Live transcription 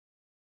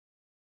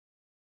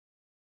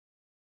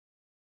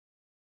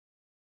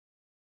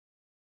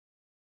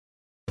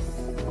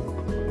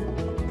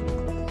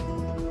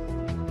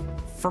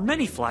For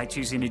many flights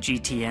using a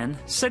GTN,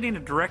 setting a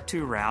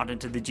direct-to route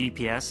into the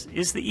GPS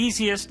is the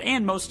easiest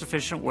and most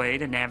efficient way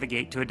to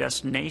navigate to a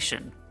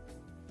destination.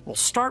 We'll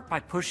start by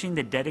pushing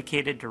the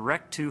dedicated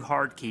direct-to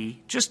hard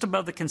key just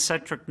above the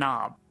concentric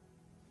knob.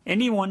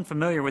 Anyone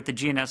familiar with the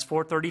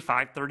GNS430,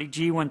 530,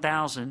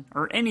 G1000,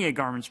 or any of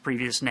Garmin's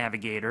previous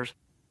navigators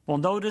will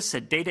notice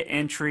that data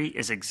entry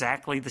is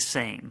exactly the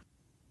same.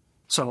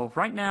 So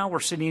right now we're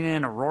sitting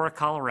in Aurora,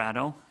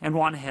 Colorado, and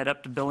want to head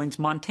up to Billings,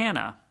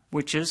 Montana,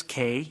 which is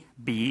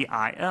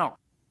KBIL.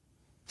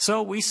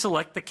 So we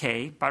select the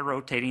K by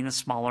rotating the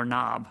smaller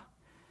knob.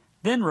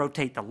 Then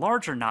rotate the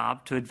larger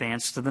knob to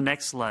advance to the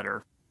next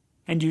letter,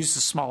 and use the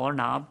smaller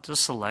knob to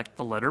select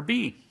the letter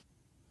B.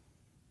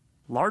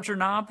 Larger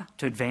knob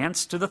to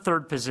advance to the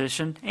third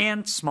position,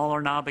 and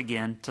smaller knob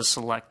again to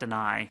select an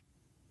I.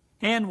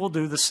 And we'll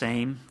do the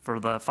same for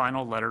the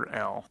final letter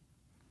L.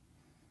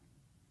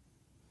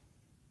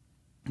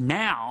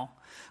 Now,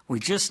 we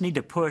just need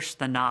to push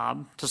the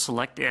knob to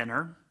select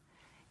Enter,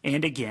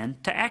 and again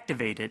to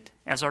activate it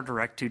as our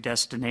direct-to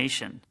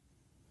destination.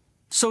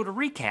 So to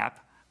recap,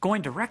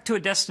 going direct to a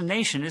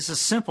destination is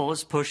as simple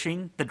as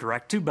pushing the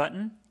direct-to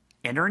button,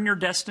 entering your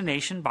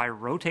destination by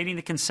rotating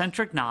the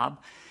concentric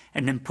knob,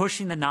 and then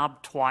pushing the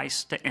knob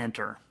twice to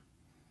enter.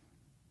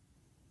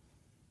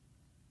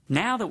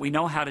 Now that we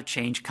know how to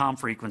change comm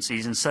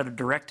frequencies and set a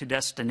direct-to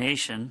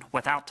destination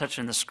without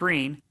touching the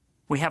screen,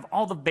 we have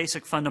all the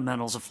basic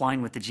fundamentals of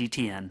flying with the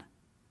GTN.